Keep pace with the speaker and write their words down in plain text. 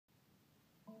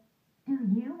Do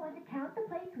you want to count the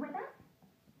plates with us?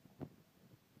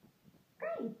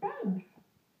 Great, thanks.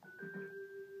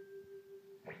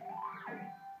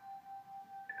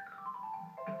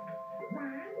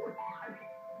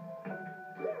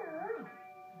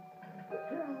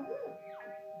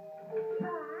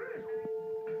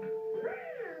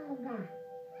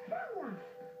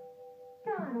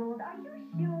 Donald, are you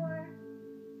sure?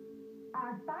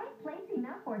 Are 5 plates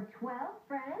enough for 12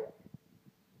 friends?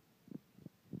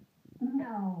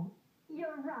 No,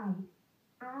 you're right.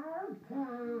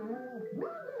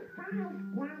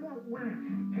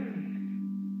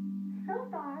 So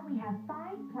far, we have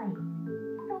 5 plates.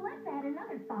 So let's add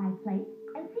another 5 plates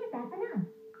and see if that's enough.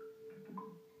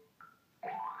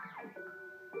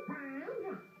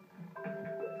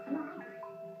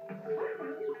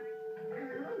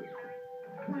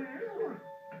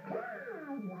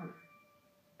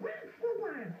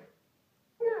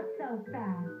 Not so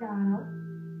fast, Donald.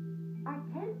 Are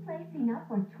 10 plates enough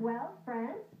for 12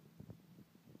 friends?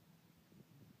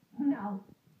 No,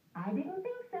 I didn't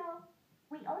think so.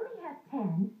 We only have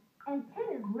 10, and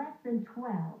 10 is less than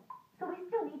 12, so we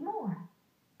still need more.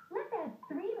 Let's add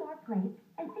 3 more plates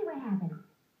and see what happens.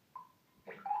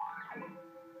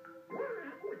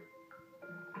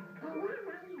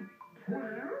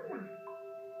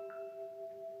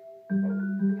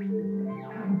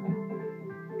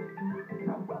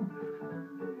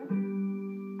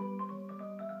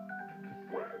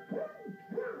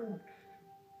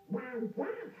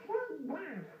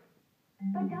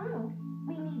 But Donald,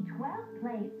 we need 12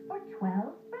 plates for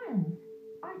 12 friends.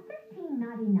 Are 13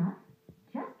 not enough,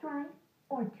 just right,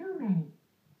 or too many?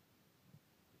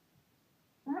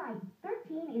 Right,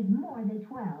 13 is more than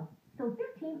 12, so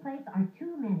 13 plates are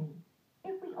too many.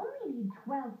 If we only need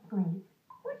 12 plates,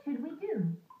 what should we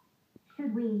do?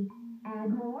 Should we add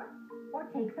more or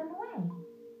take some away?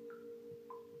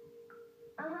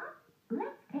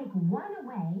 Let's take 1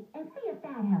 away and see if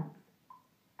that helps.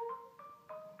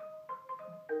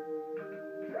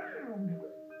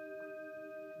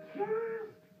 Just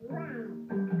right.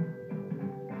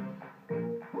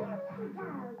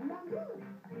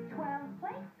 12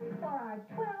 plates for our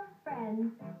 12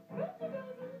 friends.